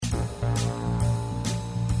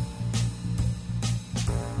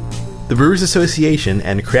The Brewers Association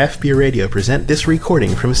and Craft Beer Radio present this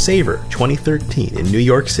recording from Savor 2013 in New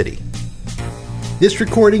York City. This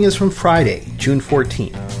recording is from Friday, June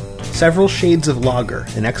 14th. Several Shades of Lager,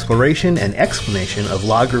 an exploration and explanation of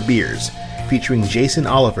lager beers, featuring Jason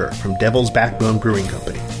Oliver from Devil's Backbone Brewing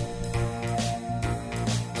Company.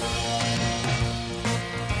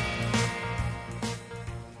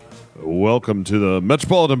 Welcome to the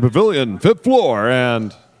Metropolitan Pavilion, 5th floor,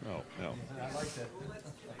 and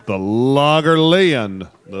the Lager Leyen,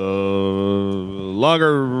 the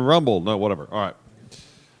Lager Rumble, no, whatever. All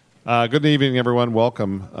right. Good evening, everyone.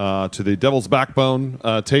 Welcome to the Devil's Backbone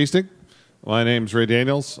tasting. My name's Ray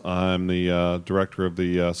Daniels. I'm the director of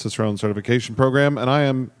the Cicerone Certification Program, and I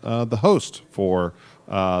am the host for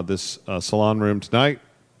this salon room tonight.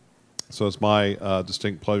 So it's my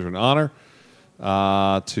distinct pleasure and honor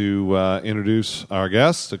to introduce our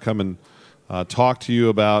guest to come and talk to you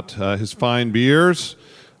about his fine beers.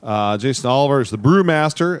 Jason Oliver is the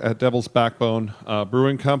brewmaster at Devil's Backbone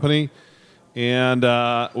Brewing Company, and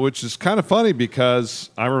which is kind of funny because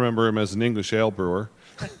I remember him as an English ale brewer.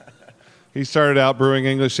 He started out brewing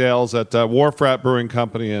English ales at Wharf Rat Brewing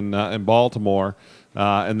Company in Baltimore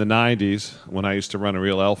in the 90s when I used to run a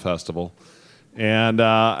real ale festival, and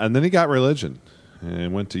then he got religion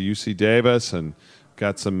and went to UC Davis and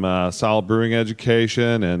got some solid brewing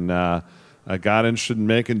education, and I got interested in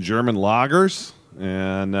making German lagers.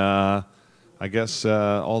 And I guess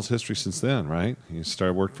all's history since then, right? He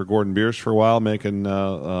started working for Gordon Beers for a while, making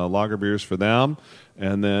lager beers for them,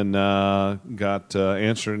 and then got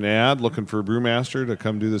answered an ad looking for a brewmaster to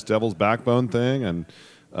come do this Devil's Backbone thing. And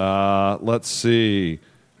let's see,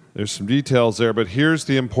 there's some details there, but here's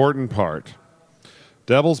the important part.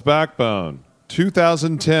 Devil's Backbone,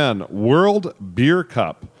 2010 World Beer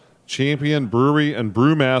Cup Champion Brewery and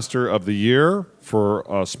Brewmaster of the Year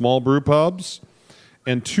for small brew pubs.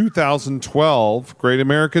 And 2012 Great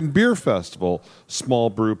American Beer Festival Small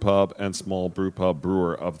Brew Pub and Small Brew Pub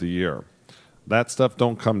Brewer of the Year. That stuff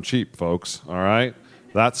don't come cheap, folks, all right?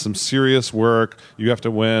 That's some serious work. You have to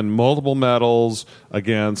win multiple medals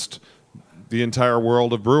against the entire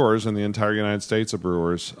world of brewers and the entire United States of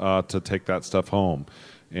brewers to take that stuff home.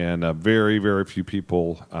 And very, very few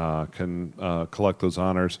people can collect those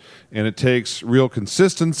honors. And it takes real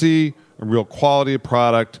consistency, a real quality of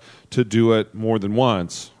product to do it more than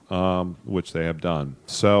once, which they have done.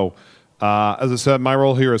 So, as I said, my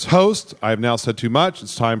role here is host. I have now said too much.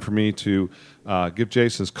 It's time for me to give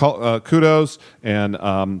Jason his kudos. And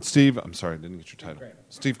Steve, I'm sorry, I didn't get your title. Kramer.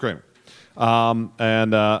 Steve Kramer.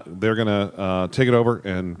 And they're going to take it over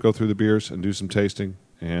and go through the beers and do some tasting.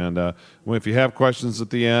 And if you have questions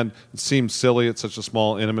at the end, it seems silly. It's such a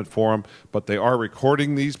small, intimate forum. But they are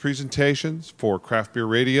recording these presentations for Craft Beer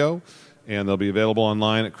Radio, and they'll be available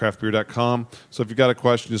online at craftbeer.com. So if you've got a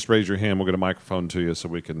question, just raise your hand. We'll get a microphone to you so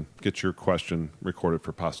we can get your question recorded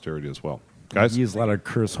for posterity as well. Guys? I use a lot of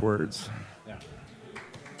curse words. Yeah.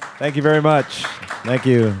 Thank you very much. Thank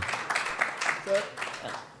you.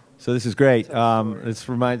 So this is great. This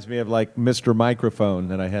reminds me of like Mr. Microphone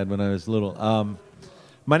that I had when I was little.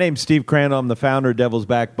 My name's Steve Crandall. I'm the founder of Devil's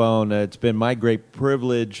Backbone. It's been my great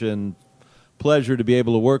privilege and pleasure to be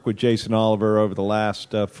able to work with Jason Oliver over the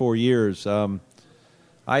last 4 years. I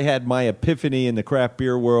had my epiphany in the craft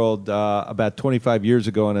beer world about 25 years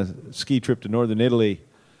ago on a ski trip to northern Italy,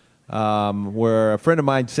 where a friend of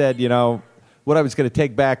mine said, you know, what I was going to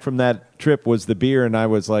take back from that trip was the beer, and I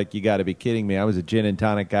was like, you got to be kidding me. I was a gin and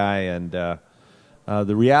tonic guy, and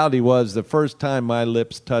the reality was the first time my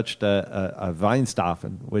lips touched a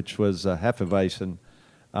Weihenstephan, which was a Hefeweizen,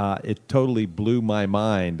 it totally blew my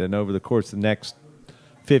mind. And over the course of the next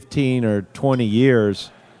 15 or 20 years,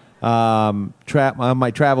 on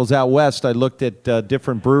my travels out west, I looked at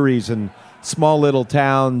different breweries in small little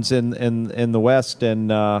towns in the west. And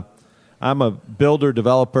I'm a builder,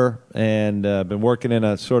 developer, and been working in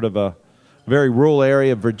a sort of a very rural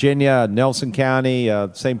area of Virginia, Nelson County,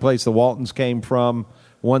 same place the Waltons came from,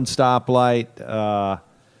 one stoplight.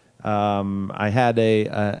 I had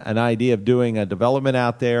an idea of doing a development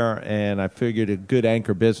out there, and I figured a good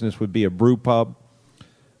anchor business would be a brew pub,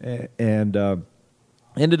 and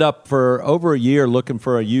ended up for over a year looking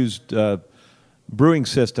for a used brewing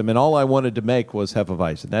system, and all I wanted to make was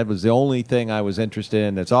Hefeweizen. That was the only thing I was interested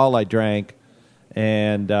in. That's all I drank,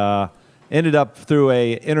 and ended up through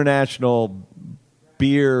a international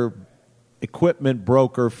beer equipment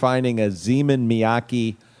broker finding a Zeman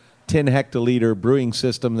Miyake 10 hectoliter brewing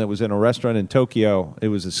system that was in a restaurant in Tokyo. It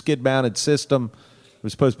was a skid-mounted system. It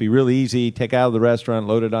was supposed to be really easy. Take out of the restaurant,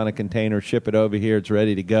 load it on a container, ship it over here. It's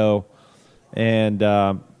ready to go. And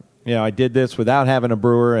I did this without having a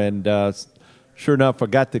brewer, and sure enough, I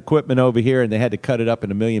got the equipment over here, and they had to cut it up in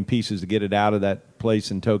a million pieces to get it out of that place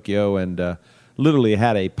in Tokyo, and literally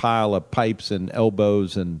had a pile of pipes and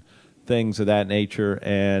elbows and things of that nature.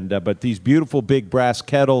 And but these beautiful big brass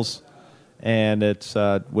kettles, and it's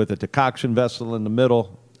with a decoction vessel in the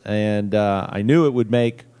middle, and I knew it would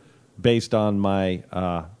make, based on my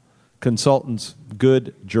consultants,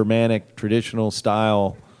 good Germanic traditional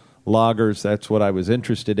style lagers. That's what I was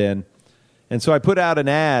interested in. And so I put out an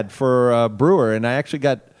ad for a brewer, and I actually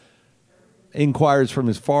got inquiries from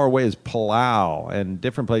as far away as Palau and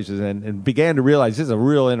different places, and began to realize this is a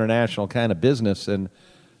real international kind of business. And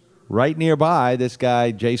right nearby, this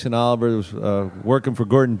guy, Jason Oliver, was working for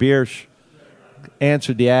Gordon Biersch,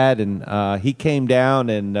 answered the ad, and he came down,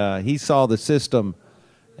 and he saw the system.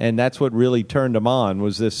 And that's what really turned him on,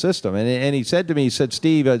 was this system. And he said to me, he said,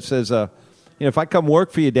 Steve, if I come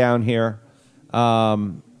work for you down here,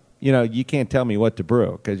 you can't tell me what to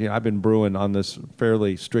brew. Because I've been brewing on this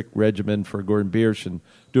fairly strict regimen for Gordon Biersch and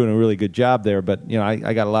doing a really good job there. But,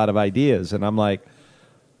 I got a lot of ideas. And I'm like,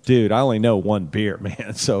 dude, I only know one beer,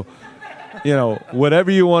 man. So, whatever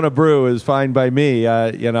you want to brew is fine by me,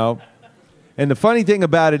 And the funny thing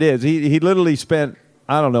about it is he literally spent,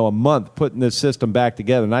 I don't know, a month putting this system back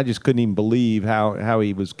together, and I just couldn't even believe how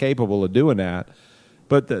he was capable of doing that.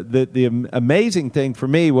 But the amazing thing for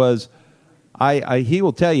me was, he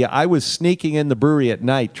will tell you, I was sneaking in the brewery at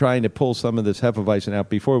night trying to pull some of this Hefeweizen out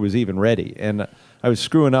before it was even ready, and I was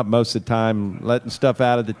screwing up most of the time, letting stuff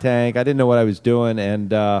out of the tank. I didn't know what I was doing,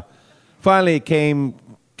 and finally it came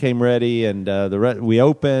ready, and we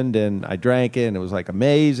opened, and I drank it, and it was like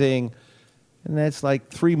amazing. And that's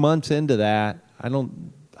like 3 months into that. I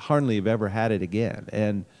don't hardly have ever had it again.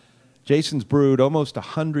 And Jason's brewed almost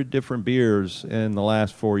 100 different beers in the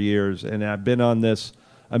last 4 years, and I've been on this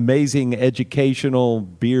amazing educational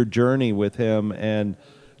beer journey with him, and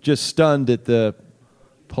just stunned at the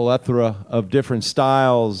plethora of different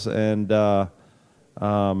styles. And I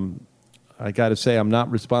got to say, I'm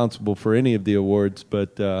not responsible for any of the awards,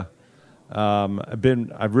 but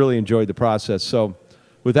I've really enjoyed the process. So,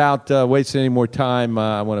 without wasting any more time,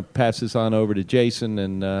 I want to pass this on over to Jason,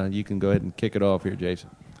 and you can go ahead and kick it off here, Jason.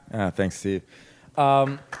 Thanks, Steve.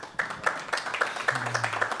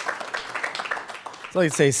 So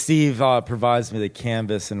like I say, Steve provides me the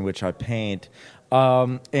canvas in which I paint.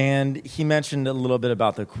 And he mentioned a little bit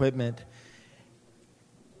about the equipment.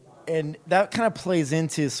 And that kind of plays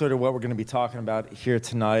into sort of what we're going to be talking about here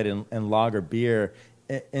tonight in lager beer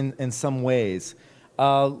in some ways.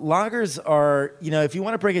 Lagers are, if you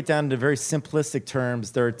want to break it down into very simplistic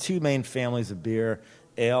terms, there are two main families of beer,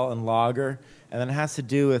 ale and lager, and then it has to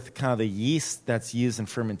do with kind of the yeast that's used in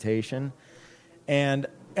fermentation. And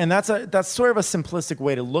that's sort of a simplistic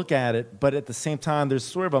way to look at it, but at the same time, there's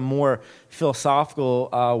sort of a more philosophical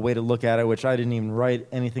way to look at it, which I didn't even write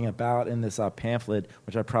anything about in this pamphlet,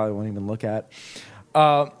 which I probably won't even look at.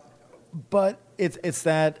 But it's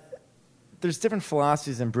that there's different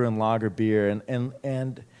philosophies in brewing lager beer,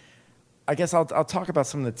 and I guess I'll talk about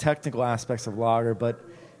some of the technical aspects of lager, but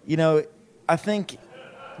I think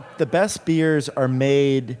the best beers are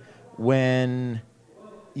made when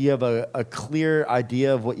you have a clear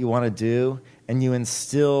idea of what you want to do, and you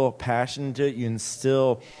instill passion into it. You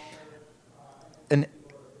instill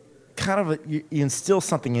you instill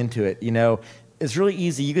something into it. It's really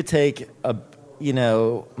easy. You could take a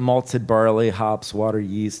malted barley, hops, water,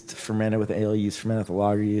 yeast, fermented with ale yeast, fermented with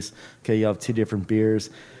lager yeast. Okay, you have two different beers,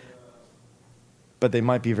 but they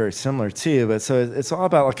might be very similar too. But so it's all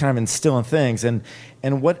about kind of instilling things. And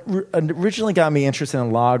what originally got me interested in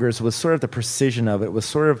lagers was sort of the precision of it, was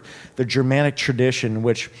sort of the Germanic tradition,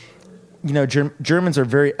 which, Germans are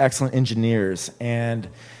very excellent engineers, and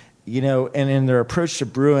in their approach to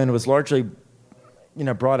brewing was largely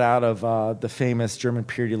brought out of the famous German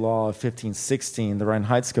purity law of 1516, the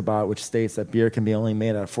Reinheitsgebot, which states that beer can be only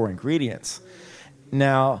made out of 4 ingredients.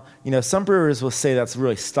 Now, some brewers will say that's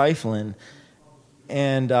really stifling,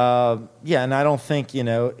 and and I don't think it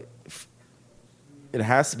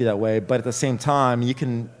has to be that way. But at the same time,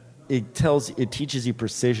 it teaches you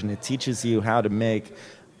precision. It teaches you how to make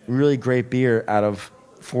really great beer out of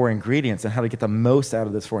 4 ingredients and how to get the most out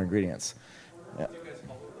of those 4 ingredients.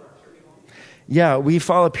 Yeah, we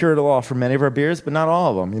follow purity law for many of our beers, but not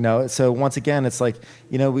all of them. So once again, it's like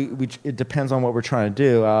it depends on what we're trying to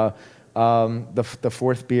do. The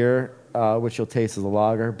 4th beer, which you'll taste, is a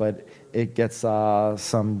lager, but it gets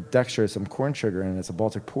some dextrose, some corn sugar in it. It's a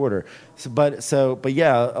Baltic porter. But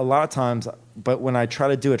yeah, a lot of times. But when I try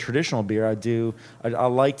to do a traditional beer, I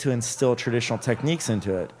like to instill traditional techniques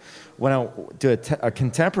into it. When I do a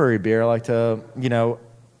contemporary beer, I like to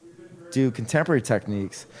do contemporary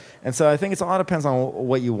techniques. And so I think it all depends on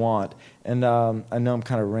what you want. And I know I'm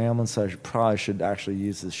kind of rambling, so probably should actually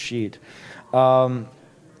use this sheet. But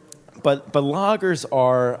lagers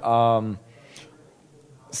are...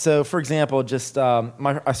 so, for example, just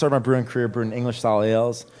I started my brewing career brewing English-style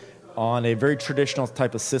ales on a very traditional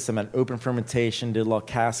type of system, at open fermentation, did a lot of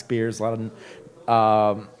cask beers, a lot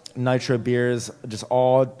of nitro beers, just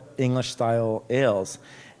all English-style ales.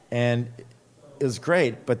 And it was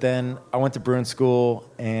great, but then I went to brewing school,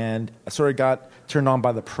 and I sort of got turned on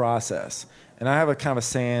by the process. And I have a kind of a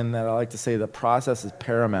saying that I like to say, the process is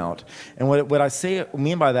paramount. And what I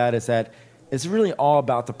mean by that is that it's really all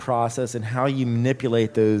about the process and how you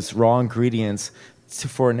manipulate those raw ingredients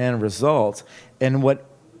for an end result. And what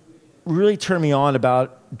really turned me on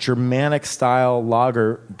about Germanic-style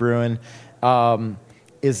lager brewing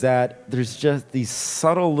is that there's just these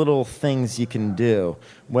subtle little things you can do,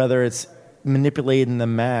 whether it's manipulating the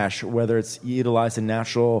mash, whether it's utilizing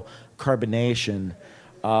natural carbonation.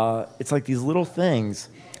 It's like these little things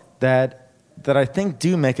that I think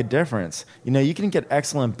do make a difference. You know, you can get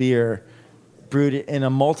excellent beer brewed in a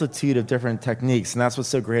multitude of different techniques, and that's what's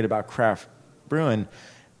so great about craft brewing.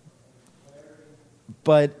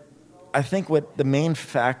 But I think what the main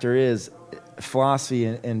factor is, philosophy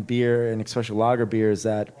in beer, and especially lager beer, is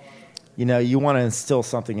that, you know, you want to instill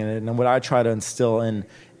something in it. And what I try to instill in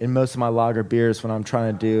most of my lager beers when I'm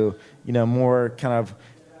trying to do, you know, more kind of,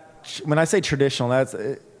 when I say traditional,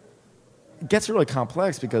 it gets really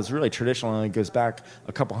complex, because really traditional only goes back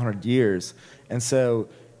a couple hundred years. And so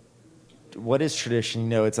what is tradition? You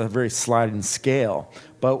know, it's a very sliding scale.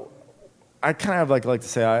 But I kind of like to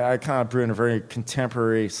say I kind of brew in a very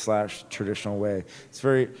contemporary / traditional way. It's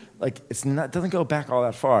very, like, it doesn't go back all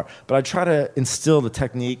that far. But I try to instill the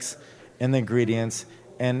techniques and the ingredients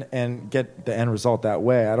and get the end result that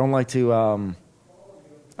way. I don't like to, I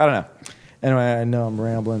don't know. Anyway, I know I'm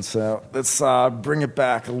rambling, so let's bring it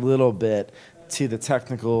back a little bit to the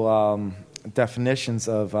technical definitions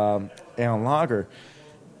of ale and lager.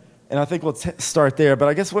 And I think we'll start there. But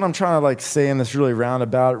I guess what I'm trying to say in this really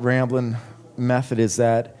roundabout, rambling method is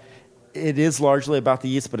that it is largely about the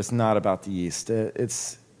yeast, but it's not about the yeast.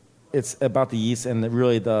 It's about the yeast and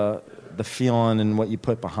really the feeling and what you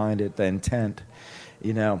put behind it, the intent,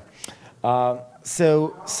 you know. So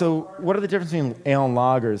what are the differences between ale and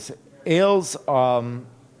lagers? Ales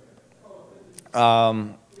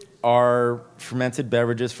are fermented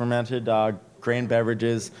beverages, grain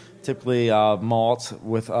beverages, typically malt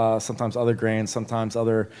with sometimes other grains, sometimes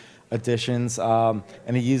other additions. And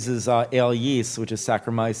it uses ale yeast, which is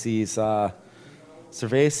Saccharomyces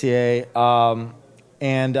cerevisiae,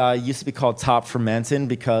 and used to be called top fermenting,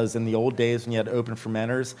 because in the old days when you had open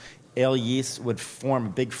fermenters, ale yeast would form a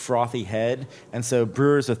big frothy head, and so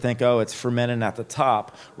brewers would think, oh, it's fermenting at the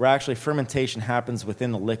top, where actually fermentation happens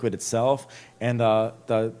within the liquid itself, and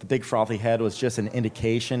the big frothy head was just an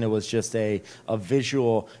indication. It was just a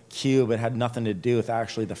visual cue, but it had nothing to do with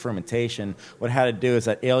actually the fermentation. What it had to do is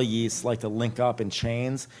that ale yeast like to link up in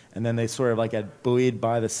chains, and then they sort of get buoyed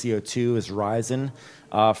by the CO2 as rising.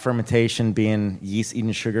 Fermentation being yeast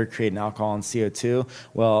eating sugar, creating alcohol and CO2.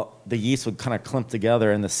 Well, the yeast would kind of clump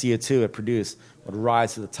together, and the CO2 it produced would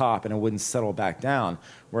rise to the top, and it wouldn't settle back down.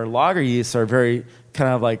 Where lager yeasts are very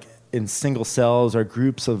kind of in single cells or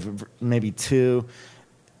groups of maybe two,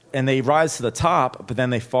 and they rise to the top, but then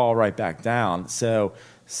they fall right back down. So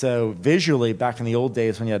visually, back in the old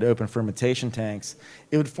days when you had open fermentation tanks,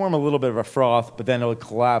 it would form a little bit of a froth, but then it would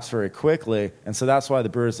collapse very quickly. And so that's why the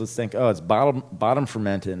brewers would think, oh, it's bottom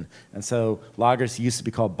fermenting. And so lagers used to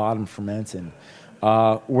be called bottom fermenting,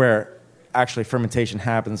 where actually fermentation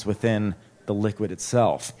happens within the liquid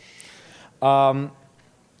itself. Ales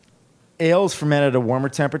ferment at a warmer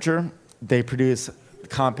temperature. They produce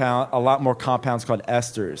a lot more compounds called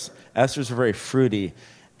esters. Esters are very fruity.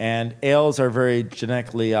 And ales are very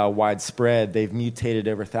genetically widespread. They've mutated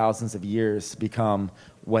over thousands of years to become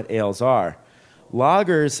what ales are.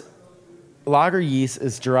 Lager yeast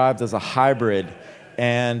is derived as a hybrid,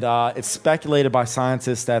 and it's speculated by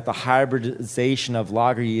scientists that the hybridization of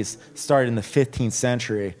lager yeast started in the 15th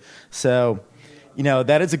century. So, you know,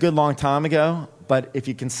 that is a good long time ago, but if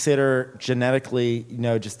you consider genetically, you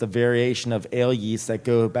know, just the variation of ale yeast that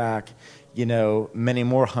go back, you know, many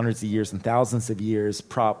more hundreds of years and thousands of years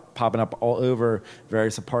popping up all over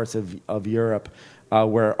various parts of Europe,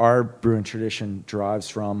 where our brewing tradition derives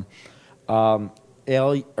from.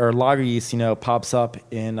 Ale or lager yeast, you know, pops up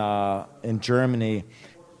in Germany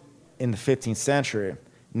in the 15th century.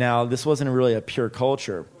 Now, this wasn't really a pure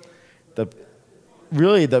culture. The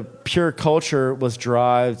pure culture was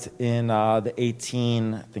derived in the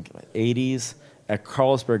 80s at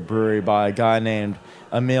Carlsberg Brewery by a guy named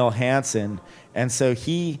Emil Hansen. And so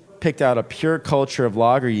he picked out a pure culture of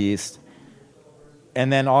lager yeast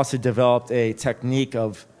and then also developed a technique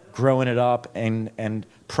of growing it up and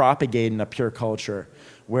propagating a pure culture,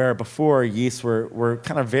 where before yeasts were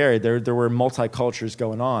kind of varied. There were multicultures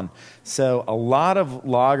going on. So a lot of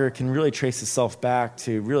lager can really trace itself back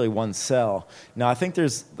to really one cell. Now, I think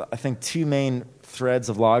there's two main threads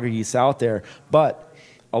of lager yeast out there, but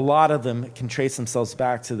a lot of them can trace themselves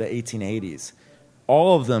back to the 1880s.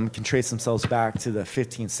 All of them can trace themselves back to the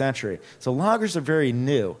 15th century. So lagers are very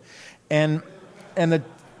new. And the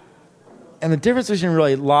difference between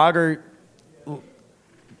really lager,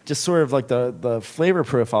 just sort of like the flavor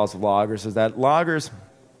profiles of lagers, is that lagers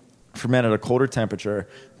ferment at a colder temperature.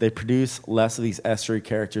 They produce less of these estery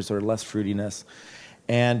characters or less fruitiness.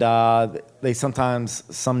 And they sometimes,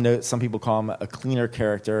 some people call them a cleaner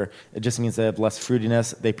character. It just means they have less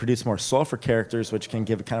fruitiness. They produce more sulfur characters, which can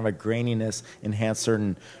give kind of a graininess, enhance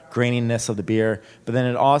certain graininess of the beer. But then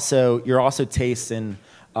you're also tasting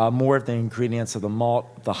more of the ingredients of the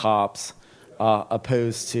malt, the hops,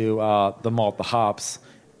 opposed to the malt, the hops,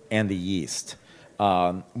 and the yeast,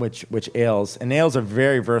 which ales. And ales are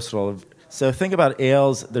very versatile. So think about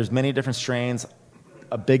ales. There's many different strains,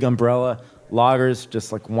 a big umbrella. Lagers,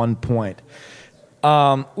 just like one point.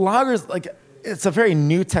 Lagers, like, it's a very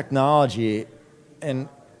new technology, and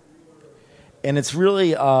it's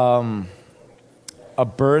really a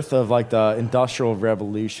birth of like the Industrial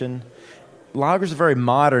Revolution. Lagers are very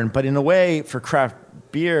modern, but in a way, for craft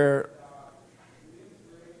beer,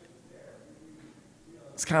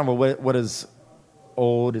 it's kind of what is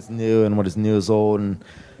old is new, and what is new is old. And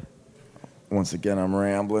once again, I'm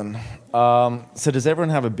rambling. So does everyone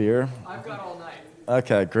have a beer? I've got all night.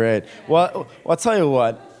 Okay, great. Well, I'll tell you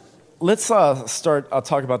what. Let's start. I'll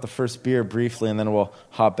talk about the first beer briefly, and then we'll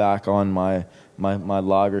hop back on my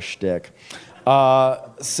lager shtick.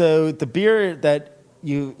 So the beer that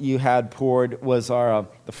you had poured was the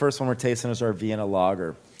first one we're tasting is our Vienna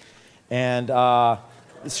Lager, and the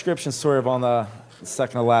description's sort of on the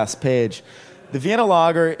second to last page. The Vienna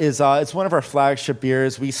Lager is it's one of our flagship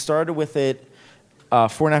beers. We started with it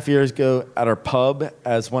 4.5 years ago at our pub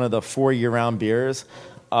as one of the 4 year-round beers.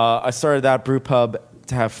 I started that brew pub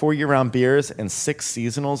to have 4 year-round beers and 6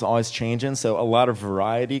 seasonals, always changing, so a lot of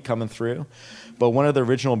variety coming through. But one of the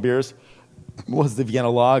original beers was the Vienna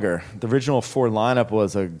Lager. The original 4 lineup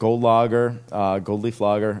was a Gold Lager, Gold Leaf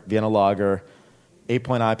Lager, Vienna Lager,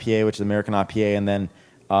 8-point IPA, which is American IPA, and then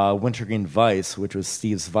Wintergreen Weiss, which was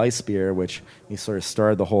Steve's Weiss beer, which he sort of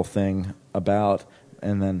started the whole thing about,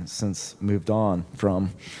 and then since moved on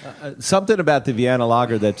from. Something about the Vienna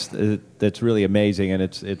Lager that's really amazing, and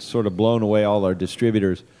it's sort of blown away all our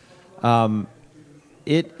distributors.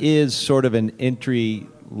 It is sort of an entry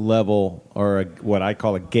level, or what I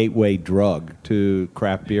call a gateway drug to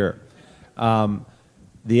craft beer.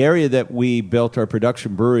 The area that we built our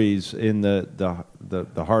production breweries in the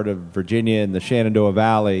heart of Virginia in the Shenandoah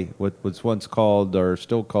Valley, what was once called, or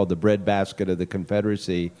still called, the breadbasket of the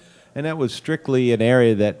Confederacy, and that was strictly an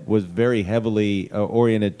area that was very heavily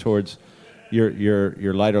oriented towards your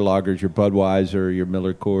lighter lagers, your Budweiser, your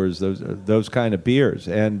Miller Coors, those kind of beers,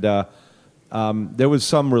 and there was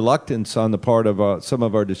some reluctance on the part of some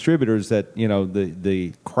of our distributors that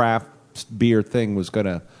the craft beer thing was going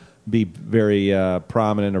to be very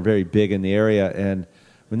prominent or very big in the area. And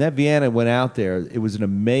when that Vienna went out there, it was an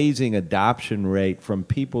amazing adoption rate from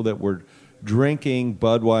people that were drinking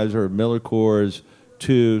Budweiser or Miller Coors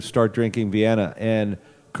to start drinking Vienna. And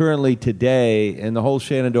currently today, in the whole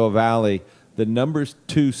Shenandoah Valley, the number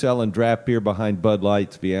 2 selling draft beer behind Bud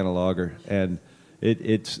Light's Vienna Lager. And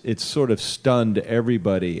it's sort of stunned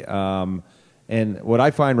everybody. And what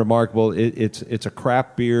I find remarkable, it's a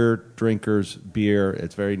craft beer drinker's beer.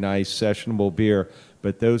 It's very nice, sessionable beer.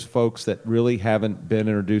 But those folks that really haven't been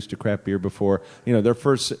introduced to craft beer before, their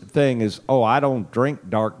first thing is, I don't drink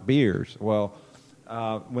dark beers. Well,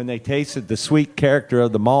 when they tasted the sweet character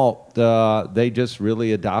of the malt, they just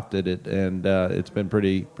really adopted it, and it's been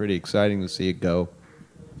pretty exciting to see it go.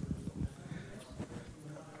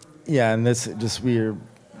 Yeah, and this just we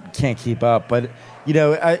can't keep up, but.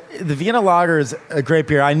 The Vienna Lager is a great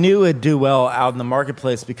beer. I knew it'd do well out in the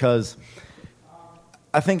marketplace because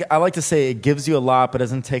I think I like to say it gives you a lot but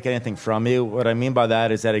doesn't take anything from you. What I mean by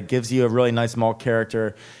that is that it gives you a really nice malt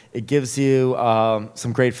character. It gives you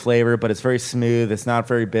some great flavor, but it's very smooth. It's not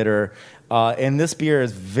very bitter. And this beer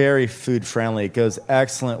is very food friendly. It goes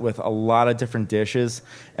excellent with a lot of different dishes.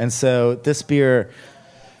 And so this beer...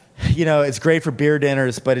 it's great for beer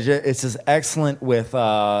dinners, but it's just excellent with,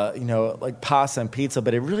 like pasta and pizza.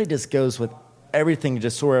 But it really just goes with everything,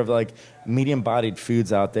 just sort of like medium-bodied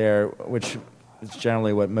foods out there, which is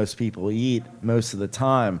generally what most people eat most of the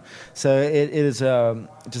time. So it is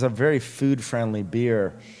just a very food-friendly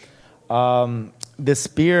beer. This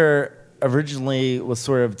beer originally was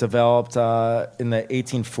sort of developed in the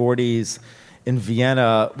 1840s in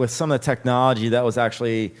Vienna with some of the technology that was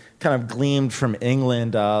actually kind of gleaned from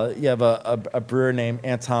England. You have a brewer named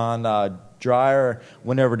Anton Dreyer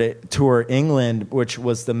went over to tour England, which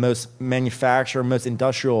was the most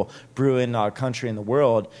industrial brewing country in the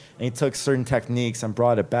world, and he took certain techniques and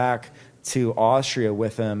brought it back to Austria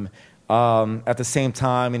with him. At the same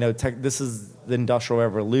time, this is the Industrial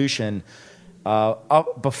Revolution.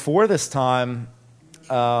 Up before this time,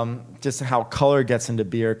 just how color gets into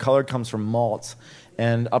beer. Color comes from malts,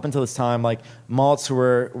 and up until this time, like malts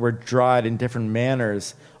were dried in different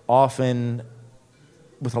manners, often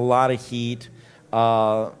with a lot of heat,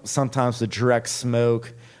 sometimes with direct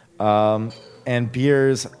smoke, and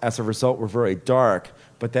beers, as a result, were very dark.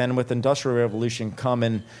 But then with the Industrial Revolution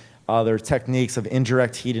coming, there are techniques of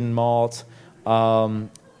indirect heat in malt.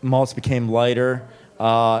 Malts became lighter,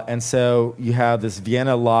 and so you have this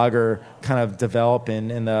Vienna lager kind of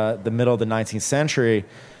developing in the middle of the 19th century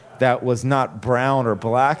that was not brown or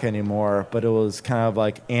black anymore, but it was kind of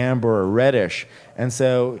like amber or reddish. And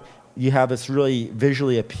so you have this really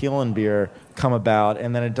visually appealing beer come about,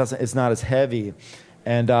 and then it's not as heavy.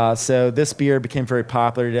 And so this beer became very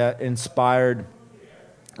popular. That inspired,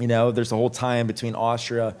 there's a whole tie-in between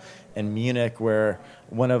Austria and Munich, where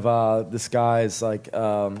one of this guy's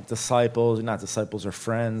disciples or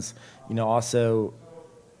friends, also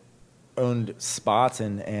owned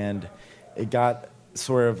Spaten, and it got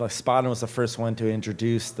sort of Spaten was the first one to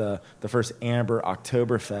introduce the first amber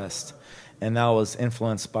Oktoberfest. And that was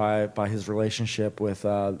influenced by his relationship with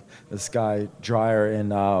this guy Dreyer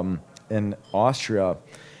in Austria.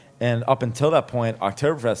 And up until that point,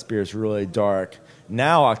 Oktoberfest beer is really dark.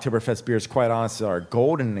 Now Oktoberfest beers, quite honestly, are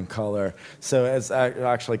golden in color. So as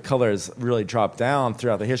actually color has really dropped down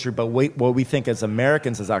throughout the history. But what we think as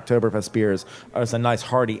Americans as Oktoberfest beers is a nice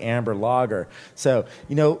hearty amber lager. So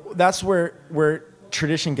that's where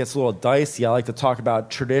tradition gets a little dicey. I like to talk about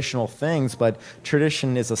traditional things, but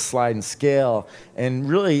tradition is a sliding scale. And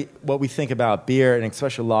really what we think about beer, and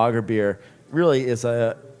especially lager beer, really is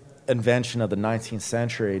a invention of the 19th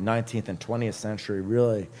century, 19th and 20th century,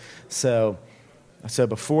 really. So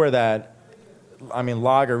before that,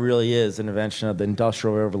 lager really is an invention of the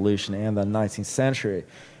Industrial Revolution and the 19th century.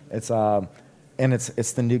 It's the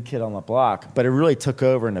new kid on the block. But it really took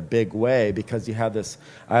over in a big way because I have this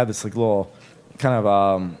like little kind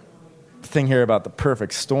of thing here about the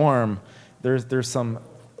perfect storm. There's some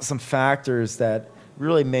factors that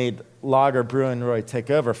really made lager brewing really take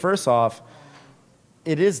over. First off,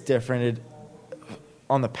 it is different.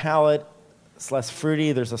 On the palate, it's less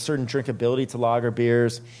fruity. There's a certain drinkability to lager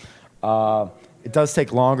beers. It does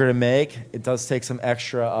take longer to make. It does take some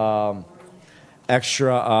extra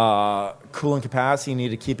cooling capacity. You need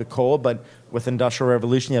to keep it cold. But with Industrial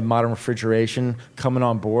Revolution, you have modern refrigeration coming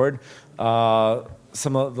on board.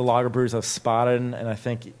 Some of the lager brewers of Spaten, and I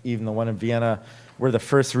think even the one in Vienna, were the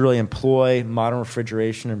first to really employ modern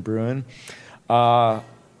refrigeration in brewing.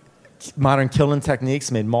 Modern kiln techniques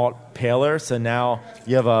made malt paler, so now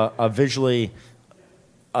you have a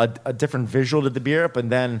different visual to the beer, but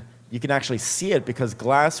then you can actually see it because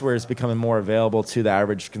glassware is becoming more available to the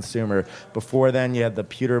average consumer. Before then, you had the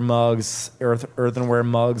pewter mugs, earthenware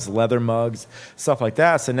mugs, leather mugs, stuff like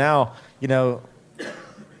that. So now,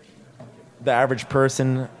 the average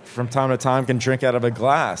person from time to time can drink out of a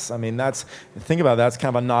glass. Think about that. That's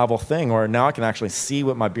kind of a novel thing. Or now I can actually see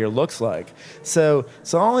what my beer looks like. So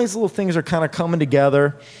all these little things are kind of coming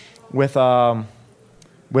together with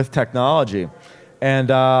technology, and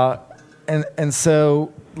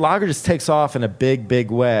so lager just takes off in a big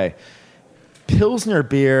way. Pilsner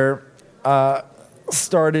beer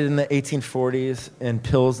started in the 1840s in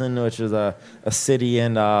Pilsen, which is a city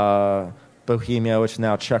in Bohemia, which is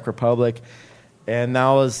now Czech Republic, and that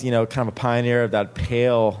was kind of a pioneer of that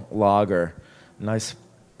pale lager, nice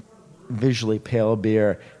visually pale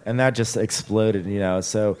beer, and that just exploded.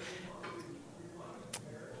 So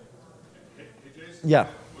yeah,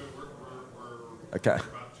 we're okay. about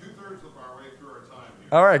 2/3 of our way through our time here.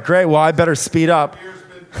 All right, great. Well, I better speed up. Beer's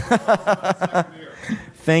been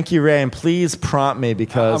Thank you, Ray, and please prompt me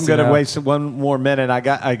because I'm going to waste one more minute.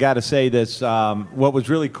 I got to say this. What was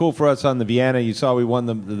really cool for us on the Vienna, you saw we won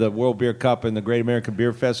the World Beer Cup and the Great American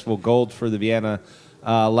Beer Festival Gold for the Vienna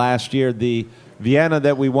last year. The Vienna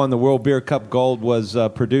that we won the World Beer Cup Gold was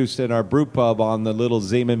produced in our brew pub on the little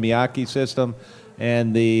Zeman Miyake system.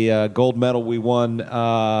 And the gold medal we won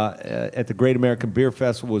at the Great American Beer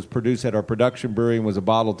Festival was produced at our production brewery and was a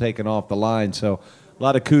bottle taken off the line. So a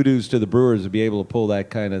lot of kudos to the brewers to be able to pull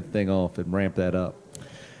that kind of thing off and ramp that up.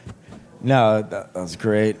 No, that was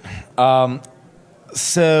great. Okay,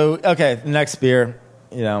 next beer,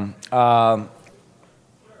 is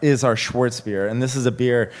our Schwarzbier. And this is a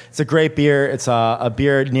beer. It's a great beer. It's a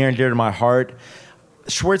beer near and dear to my heart.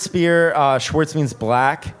 Schwarzbier, Schwarz means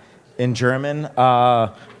black in German.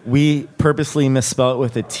 We purposely misspell it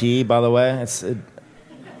with a T, by the way.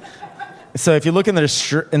 So if you look in the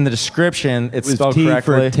description, it's spelled T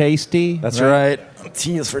correctly. For tasty. That's right.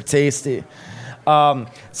 T is for tasty.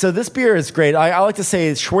 So this beer is great. I like to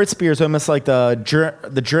say Schwarzbier is almost like the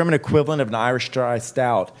German equivalent of an Irish dry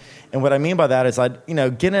stout. And what I mean by that is,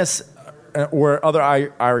 Guinness or other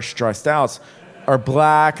Irish dry stouts are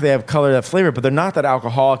black. They have color, they have flavor, but they're not that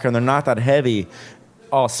alcoholic and they're not that heavy.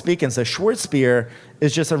 All speaking, so Schwarzbier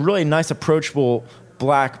is just a really nice, approachable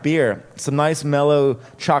black beer. Some nice mellow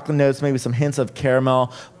chocolate notes, maybe some hints of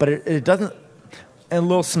caramel, but it doesn't, and a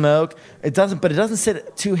little smoke. It doesn't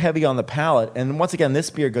sit too heavy on the palate. And once again, this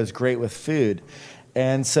beer goes great with food.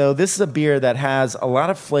 And so this is a beer that has a lot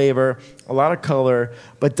of flavor, a lot of color,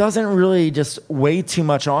 but doesn't really just weigh too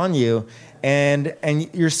much on you. And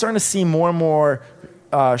you're starting to see more and more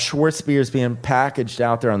Schwarzbiers being packaged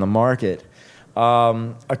out there on the market.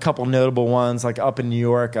 A couple notable ones, like up in New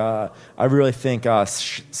York, I really think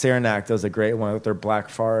Saranac does a great one with their Black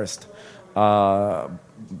Forest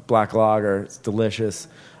black lager. It's delicious.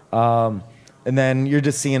 And then you're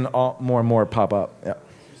just seeing more and more pop up. Yeah.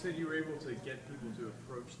 You said you were able to get people to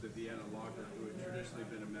approach the Vienna lager who had traditionally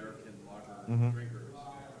been American lager drinkers.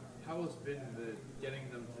 How has been getting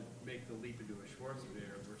them to make the leap into a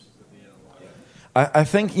Schwarzbier versus the Vienna lager? I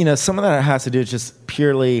think, some of that has to do with just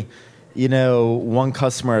purely, one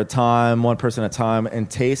customer at a time, one person at a time, and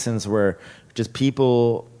tastings where just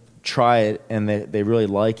people try it and they really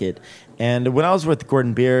like it. And when I was with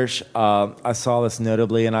Gordon Biersch, I saw this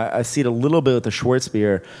notably, and I see it a little bit with the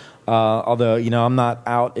Schwarzbier, although, I'm not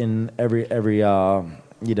out in every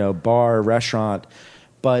bar or restaurant,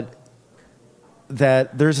 but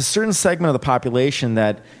that there's a certain segment of the population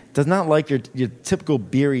that does not like your typical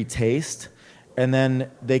beery taste, and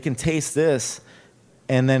then they can taste this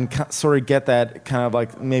and then sort of get that kind of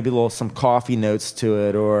like maybe some coffee notes to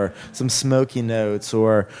it or some smoky notes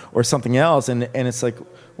or something else, and it's like,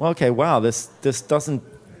 well, okay, wow, this doesn't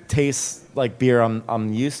taste like beer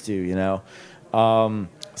I'm used to,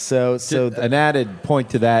 So an added point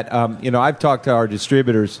to that, I've talked to our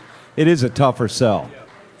distributors. It is a tougher sell,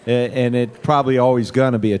 and it's probably always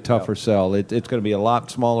going to be a tougher sell. It's going to be a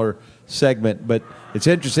lot smaller segment, but it's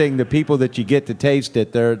interesting. The people that you get to taste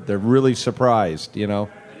it, they're really surprised. Is it really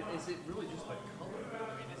just like color?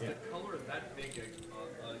 Is the color that big a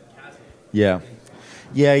chasm? Yeah,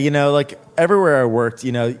 like everywhere I worked,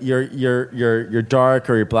 your dark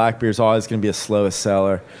or your black beer is always going to be a slowest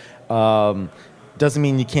seller. Doesn't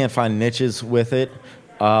mean you can't find niches with it.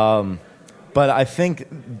 But I think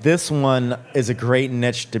this one is a great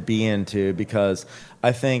niche to be into because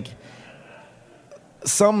I think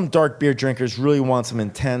some dark beer drinkers really want some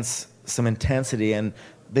intensity, and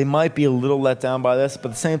they might be a little let down by this. But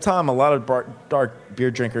at the same time, a lot of dark beer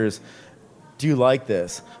drinkers do like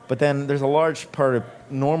this. But then there's a large part of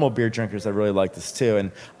normal beer drinkers that really like this too.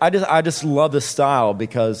 And I just love the style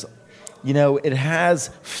because, it has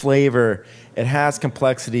flavor, it has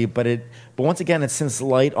complexity, but once again, it sits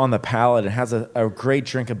light on the palate. It has a great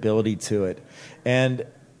drinkability to it. And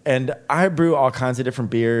I brew all kinds of different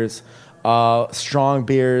beers, strong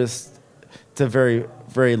beers to very,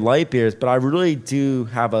 very light beers, but I really do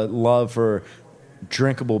have a love for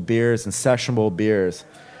drinkable beers and sessionable beers.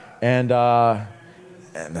 And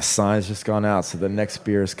the sign's just gone out, so the next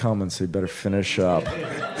beer is coming, so you better finish up.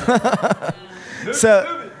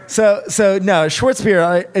 So no,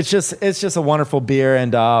 Schwarzbier, it's just a wonderful beer,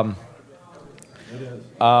 and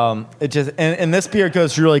and this beer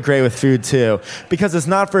goes really great with food too because it's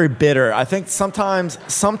not very bitter. I think sometimes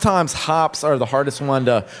hops are the hardest one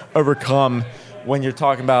to overcome when you're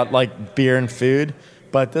talking about like beer and food,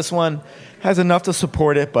 but this one has enough to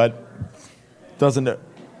support it, but doesn't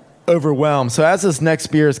overwhelm. So as this next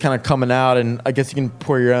beer is kind of coming out, and I guess you can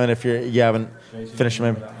pour your own if you haven't finished it.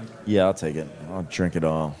 Maybe. Yeah, I'll take it. I'll drink it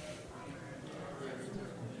all.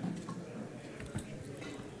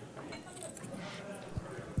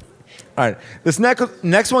 All right, this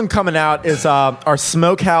next one coming out is our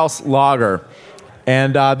Smokehouse Lager,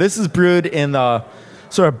 and this is brewed in the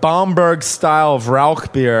sort of Bamberg style of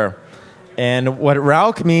Rauch beer, and what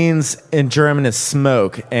Rauch means in German is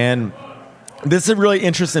smoke, and this is a really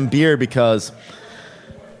interesting beer because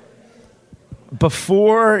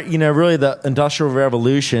before, really the Industrial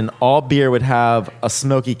Revolution, all beer would have a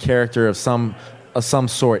smoky character of some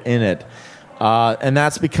sort in it. And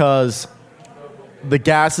that's because the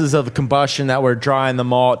gases of combustion that were drying the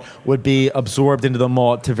malt would be absorbed into the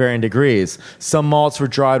malt to varying degrees. Some malts were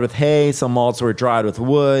dried with hay, some malts were dried with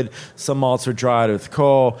wood, some malts were dried with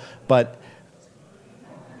coal. But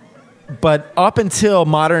up until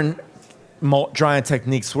modern malt drying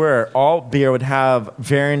techniques all beer would have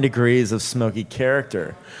varying degrees of smoky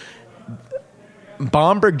character.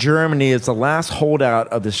 Bamberg, Germany is the last holdout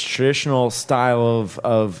of this traditional style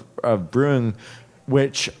of brewing,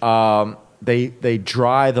 which they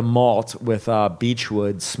dry the malt with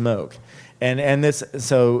beechwood smoke, and this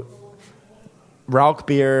so Rauch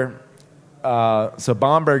beer. So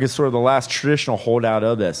Bamberg is sort of the last traditional holdout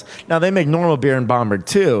of this. Now they make normal beer in Bamberg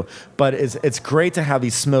too, but it's great to have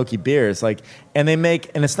these smoky beers. And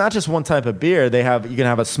it's not just one type of beer. You can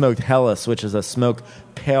have a smoked Helles, which is a smoked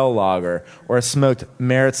pale lager, or a smoked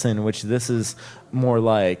Märzen, which this is more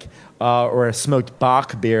like, or a smoked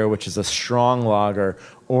Bock beer, which is a strong lager,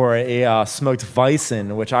 or a smoked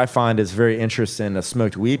Weissen, which I find is very interesting, a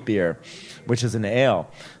smoked wheat beer, which is an ale.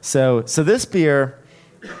 So this beer.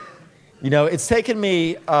 It's taken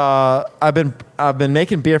me. I've been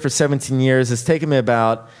making beer for 17 years. It's taken me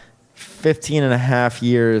about 15 and a half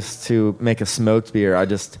years to make a smoked beer. I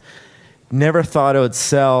just never thought it would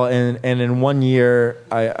sell. And in 1 year,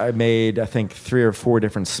 I made, I think, 3 or 4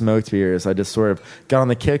 different smoked beers. I just sort of got on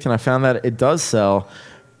the kick, and I found that it does sell,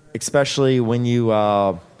 especially when you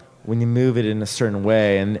move it in a certain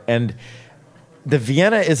way. And the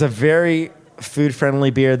Vienna is a very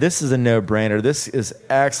food-friendly beer. This is a no-brainer. This is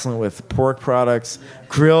excellent with pork products,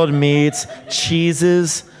 grilled meats,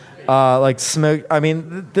 cheeses, like smoked. I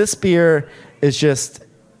mean, this beer is it's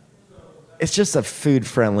just a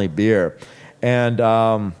food-friendly beer. And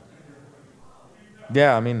yeah,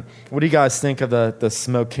 I mean, what do you guys think of the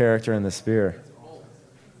smoke character in this beer?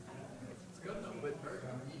 It's good though, but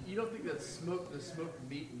you don't think that the smoked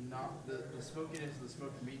meat the smokiness of the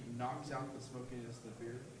smoked meat knocks out the smokiness of the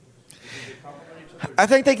beer? They complement each other? I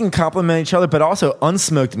think they can complement each other, but also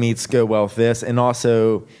unsmoked meats go well with this, and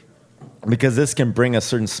also because this can bring a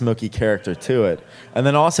certain smoky character to it. And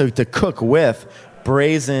then also to cook with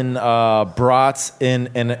brazen brats in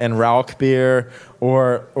Rauch beer,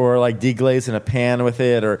 or like deglaze in a pan with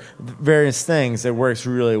it, or various things. It works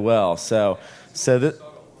really well. So that.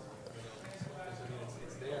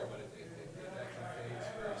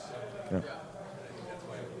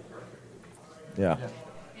 Yeah.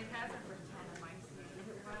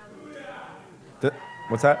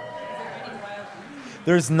 What's that?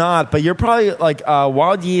 There's not, but you're probably like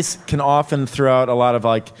wild yeast can often throw out a lot of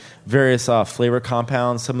like various flavor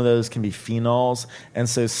compounds. Some of those can be phenols, and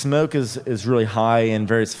so smoke is really high in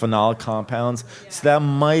various phenolic compounds. So that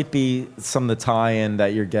might be some of the tie-in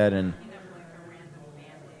that you're getting.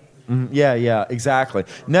 Yeah, exactly.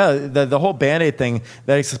 No, the whole Band-Aid thing,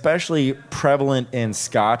 that is especially prevalent in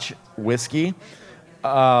Scotch whiskey,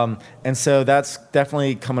 and so that's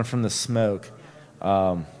definitely coming from the smoke.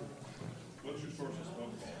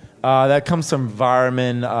 That comes from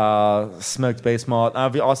Weyermann smoked base malt.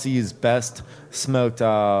 I've also used Best smoked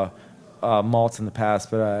malts in the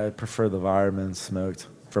past, but I prefer the Weyermann smoked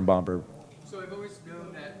from Bamberg. So I've always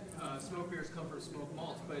known that smoked beers come from smoked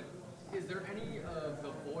malts, but is there any of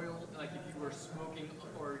the boil, like if you were smoking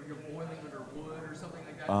or you're boiling under wood or something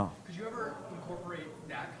like that, could you ever incorporate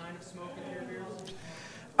that kind of smoke into your beers?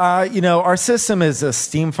 Our system is a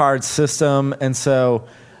steam-fired system, and so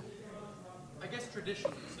I guess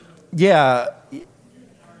traditionally so. Yeah,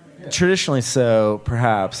 traditionally so,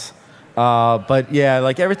 perhaps. But yeah,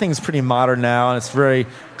 like everything's pretty modern now, and it's a very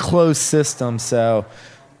closed system. So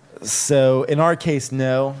in our case,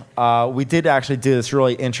 no. We did actually do this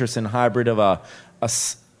really interesting hybrid of a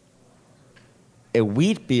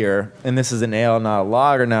wheat beer, and this is an ale, not a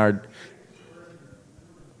lager. Now we're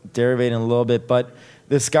derivating a little bit, but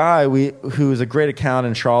this guy who is a great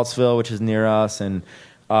accountant in Charlottesville, which is near us, and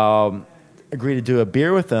agreed to do a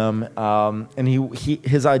beer with him, and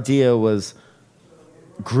his idea was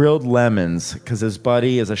grilled lemons, because his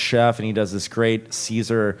buddy is a chef and he does this great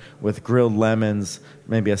Caesar with grilled lemons,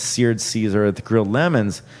 maybe a seared Caesar with grilled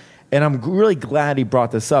lemons. And I'm really glad he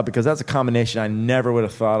brought this up, because that's a combination I never would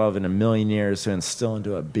have thought of in a million years to instill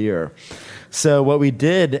into a beer. So what we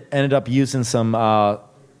did, ended up using some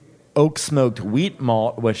oak smoked wheat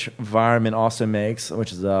malt, which Weyermann also makes,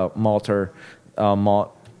 which is a malter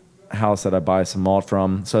malt house that I buy some malt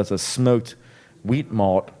from. So it's a smoked wheat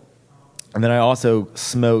malt. And then I also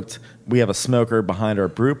smoked, we have a smoker behind our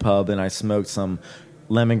brew pub, and I smoked some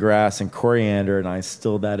lemongrass and coriander, and I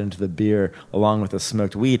distilled that into the beer along with the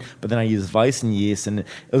smoked wheat. But then I used Weizen yeast, and it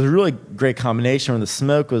was a really great combination. Where the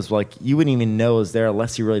smoke was like you wouldn't even know it was there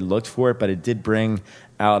unless you really looked for it. But it did bring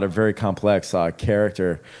out a very complex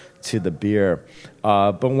character to the beer.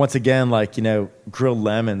 But once again, like, grilled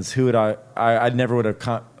lemons, who would I never would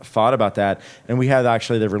have thought about that. And we had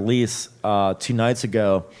actually the release 2 nights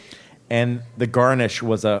ago, and the garnish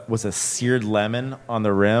was a seared lemon on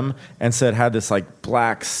the rim, and so it had this like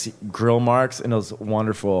black grill marks, and it was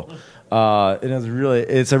wonderful. And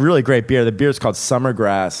it's a really great beer. The beer is called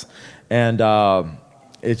Summergrass, and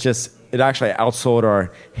it actually outsold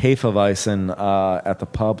our Hefeweizen at the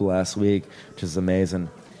pub last week, which is amazing.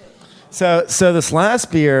 So this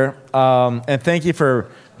last beer, and thank you for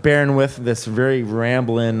bearing with this very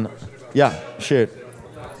rambling. Yeah, shoot.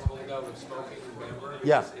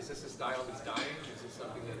 Yeah. Is this a style that's dying? Is this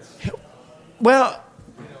something that's... Well,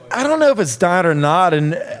 I don't know if it's dying or not,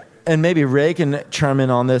 and maybe Ray can chime in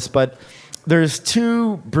on this, but there's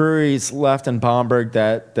 2 breweries left in Bamberg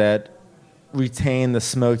that retain the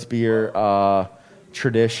smoked beer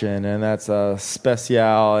tradition, and that's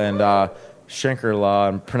Special and Schenkerla,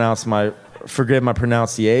 and forgive my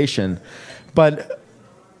pronunciation,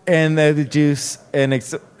 and they do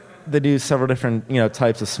several different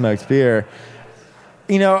types of smoked beer.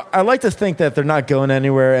 I like to think that they're not going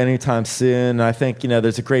anywhere anytime soon. I think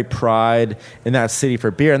there's a great pride in that city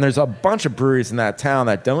for beer, and there's a bunch of breweries in that town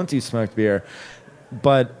that don't do smoked beer,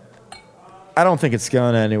 but I don't think it's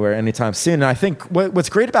going anywhere anytime soon. And I think what's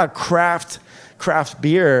great about craft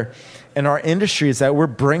beer in our industry is that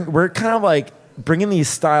we're kind of like bringing these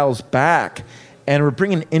styles back, and we're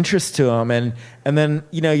bringing interest to them. And then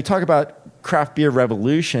you talk about craft beer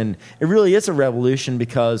revolution. It really is a revolution,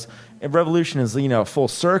 because a revolution is a full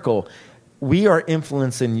circle. We are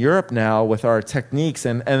influencing Europe now with our techniques,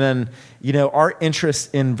 and then our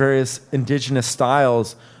interest in various indigenous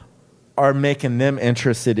styles are making them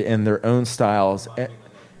interested in their own styles.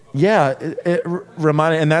 Yeah, it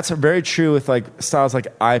reminded, and that's very true with like styles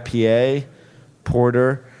like IPA,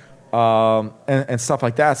 porter, and stuff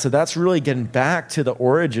like that. So that's really getting back to the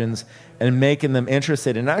origins and making them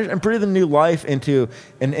interested and breathing new life into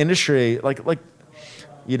an industry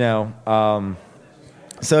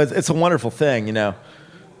so it's a wonderful thing,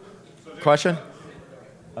 Question?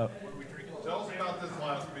 Tell us about this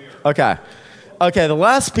last beer. Okay, the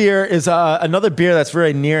last beer is another beer that's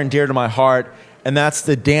very near and dear to my heart, and that's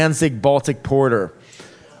the Danzig Baltic Porter.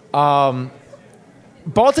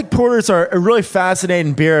 Baltic Porters are a really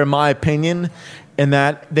fascinating beer, in my opinion, in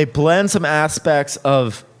that they blend some aspects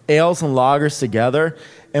of ales and lagers together.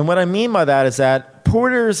 And what I mean by that is that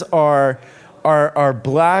porters are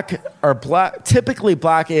typically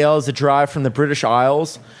black ales that derive from the British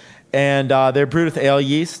Isles, and they're brewed with ale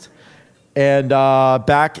yeast. And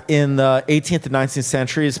back in the 18th and 19th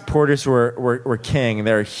centuries, porters were king.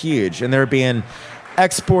 They're huge, and they're being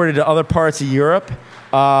exported to other parts of Europe,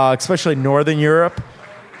 especially Northern Europe.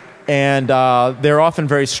 And they're often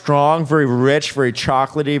very strong, very rich, very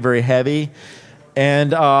chocolatey, very heavy.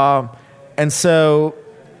 And so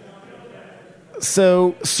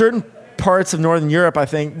certain parts of Northern Europe, I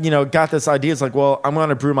think, got this idea. It's like, well, I'm going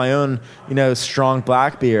to brew my own, strong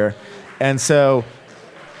black beer. And so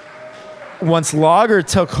once lager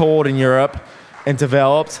took hold in Europe and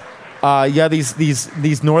developed, you have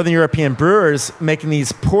these Northern European brewers making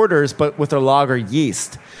these porters, but with their lager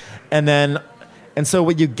yeast. And so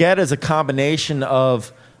what you get is a combination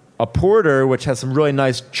of a porter, which has some really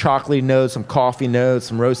nice chocolatey notes, some coffee notes,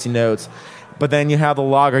 some roasty notes, but then you have the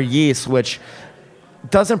lager yeast, which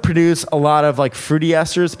doesn't produce a lot of like fruity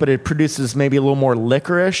esters, but it produces maybe a little more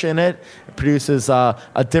licorice in it. It produces a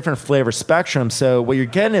different flavor spectrum. So what you're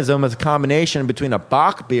getting is almost a combination between a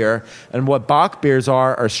Bock beer, and what Bock beers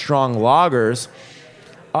are strong lagers,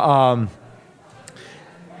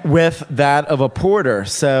 with that of a porter.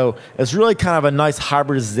 So it's really kind of a nice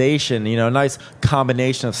hybridization, a nice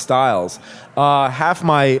combination of styles. Half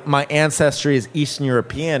my ancestry is Eastern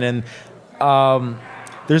European, and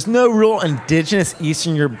there's no real indigenous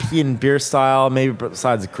Eastern European beer style, maybe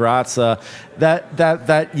besides Grazia, that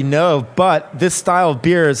but this style of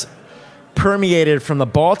beer is permeated from the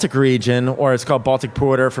Baltic region, or it's called Baltic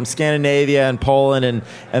Porter, from Scandinavia and Poland and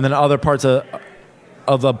then other parts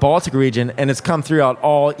of the Baltic region, and it's come throughout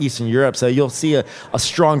all Eastern Europe. So you'll see a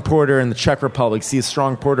strong porter in the Czech Republic, see a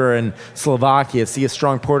strong porter in Slovakia, see a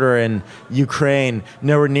strong porter in Ukraine,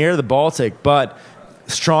 nowhere near the Baltic, but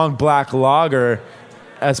strong black lager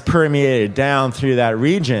has permeated down through that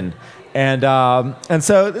region. And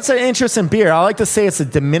so it's an interesting beer. I like to say it's a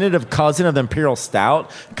diminutive cousin of the Imperial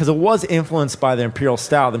Stout because it was influenced by the Imperial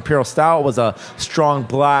Stout. The Imperial Stout was a strong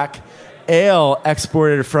black ale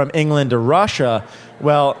exported from England to Russia.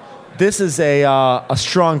 Well, this is a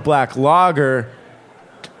strong black lager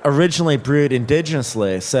originally brewed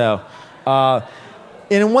indigenously. So,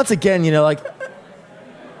 and once again, like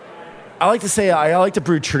I like to say I like to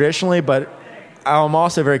brew traditionally, but I'm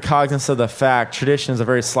also very cognizant of the fact tradition is a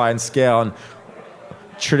very sliding scale, and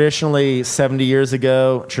traditionally 70 years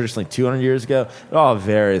ago, traditionally 200 years ago, it all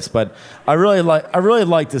varies. But I really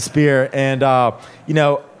like this beer, and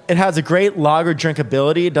it has a great lager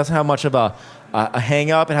drinkability. It doesn't have much of a hang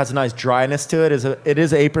up. It has a nice dryness to it. It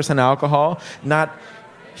is 8% alcohol, not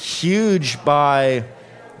huge by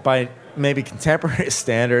maybe contemporary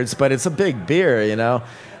standards, but it's a big beer,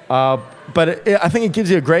 But I think it gives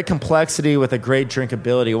you a great complexity with a great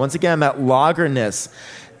drinkability. Once again, that lagerness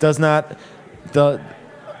does not... The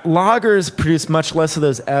lagers produce much less of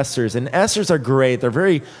those esters, and esters are great. They're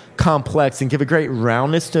very complex and give a great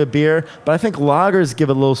roundness to a beer, but I think lagers give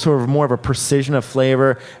a little sort of more of a precision of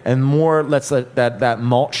flavor and more lets that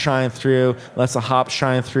malt shine through, lets the hop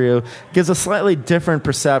shine through, gives a slightly different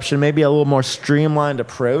perception, maybe a little more streamlined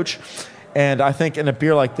approach. And I think in a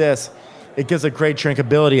beer like this, it gives a great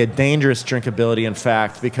drinkability, a dangerous drinkability, in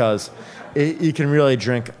fact, because you can really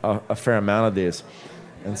drink a fair amount of these.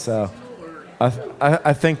 And so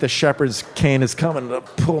I think the shepherd's cane is coming to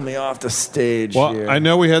pull me off the stage here. I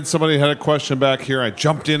know we had somebody had a question back here. I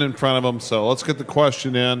jumped in front of them, so let's get the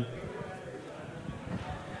question in.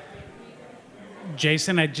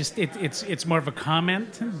 Jason, it's more of a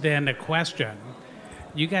comment than a question.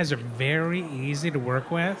 You guys are very easy to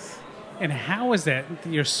work with. And how is it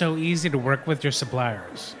that you're so easy to work with your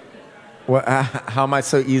suppliers? Well, how am I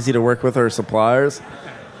so easy to work with our suppliers?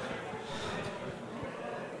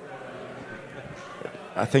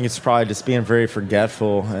 I think it's probably just being very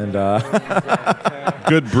forgetful and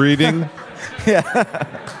good breeding.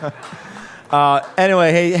 Yeah.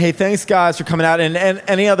 Anyway, hey, thanks guys for coming out. And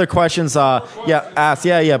any other questions? Ask.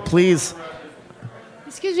 Yeah, please.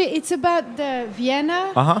 Excuse me, it's about the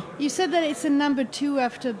Vienna. Uh-huh. You said that it's a number 2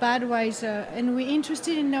 after Budweiser, and we're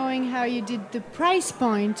interested in knowing how you did the price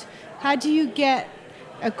point. How do you get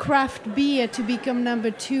a craft beer to become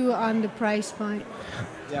number 2 on the price point?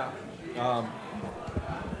 Yeah.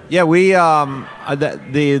 We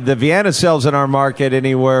the Vienna sells in our market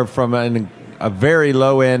anywhere from a very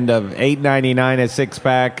low end of $8.99 a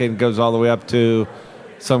 6-pack and goes all the way up to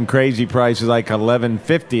some crazy prices like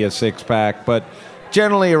 $11.50 a 6-pack, but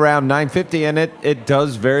generally around $9.50, and it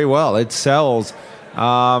does very well. It sells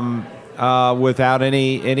without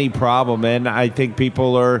any problem, and I think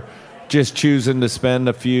people are just choosing to spend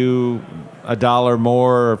a dollar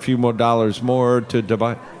more or a few more dollars more to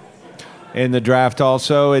buy. In the draft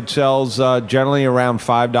also, it sells generally around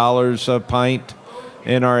 $5 a pint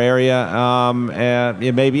in our area, and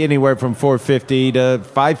it may be anywhere from $4.50 to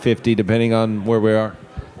 $5.50 depending on where we are.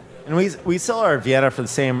 And we sell our Vienna for the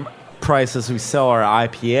same price as we sell our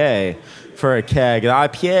IPA for a keg. The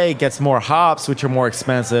IPA gets more hops, which are more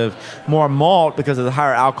expensive, more malt because of the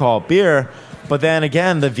higher alcohol beer. But then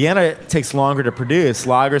again, the Vienna takes longer to produce.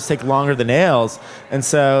 Lagers take longer than ales. And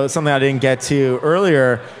so something I didn't get to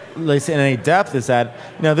earlier, at least in any depth, is that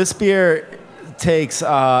this beer takes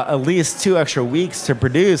at least 2 extra weeks to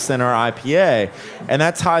produce than our IPA. And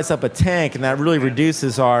that ties up a tank, and that really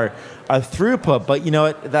reduces our throughput, but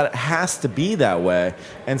that has to be that way.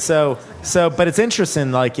 And so but it's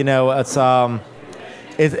interesting, it's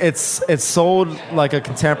sold like a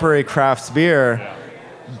contemporary craft beer,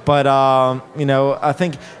 but I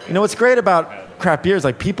think what's great about craft beer is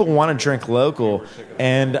people want to drink local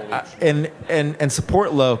and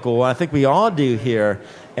support local. I think we all do here,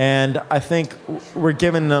 and I think we're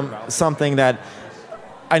giving them something that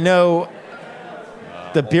I know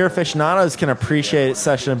the beer aficionados can appreciate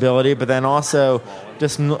sessionability, but then also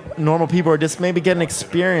just normal people are just maybe getting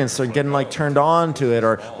experience or getting turned on to it,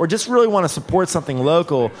 or just really want to support something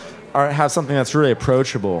local or have something that's really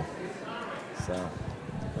approachable. So, I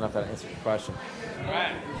don't know if that answers your question.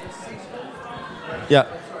 Yeah,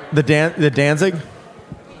 the Danzig.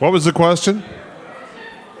 What was the question?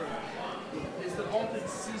 Is the Baltic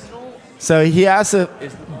seasonal? So he asked if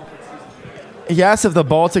the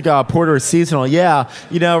Baltic Porter is seasonal. Yeah,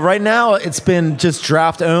 right now it's been just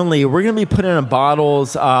draft only. We're going to be putting in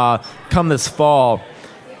bottles come this fall.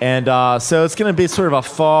 And so it's going to be sort of a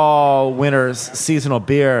fall, winter seasonal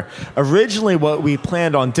beer. Originally what we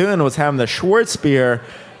planned on doing was having the Schwartz beer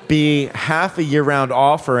be half a year-round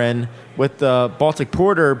offering, with the Baltic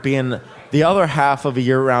Porter being the other half of a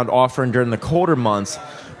year-round offering during the colder months.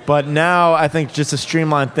 But now I think just to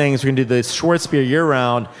streamline things, we're going to do the Schwarzbier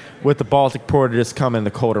year-round with the Baltic Porter just come in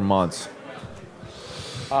the colder months.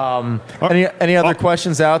 Any other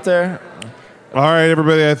questions out there? All right,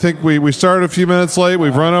 everybody. I think we started a few minutes late.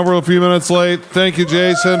 We've run over a few minutes late. Thank you,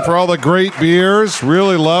 Jason, for all the great beers.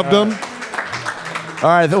 Really loved them. All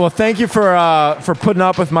right. Well, thank you for putting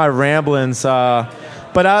up with my ramblings. But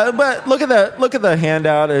look at the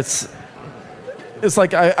handout. It's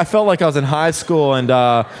like I felt like I was in high school, and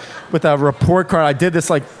with a report card, I did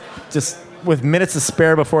this like just with minutes to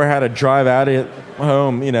spare before I had to drive out of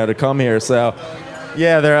home, to come here. So,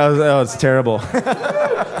 yeah, that was terrible.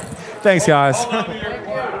 Thanks, guys.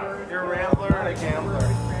 You're a rambler and a gambler.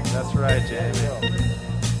 That's right, Jamie.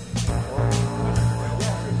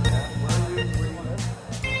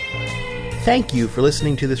 Thank you for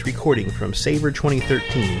listening to this recording from Savor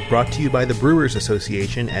 2013, brought to you by the Brewers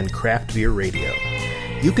Association and Craft Beer Radio.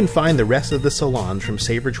 You can find the rest of the salons from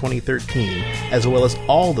Savor 2013, as well as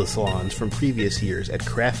all the salons from previous years at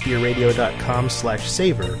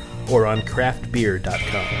craftbeerradio.com/savor or on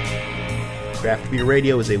craftbeer.com. Craft Beer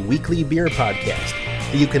Radio is a weekly beer podcast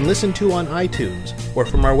that you can listen to on iTunes or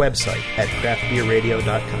from our website at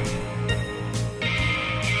craftbeerradio.com.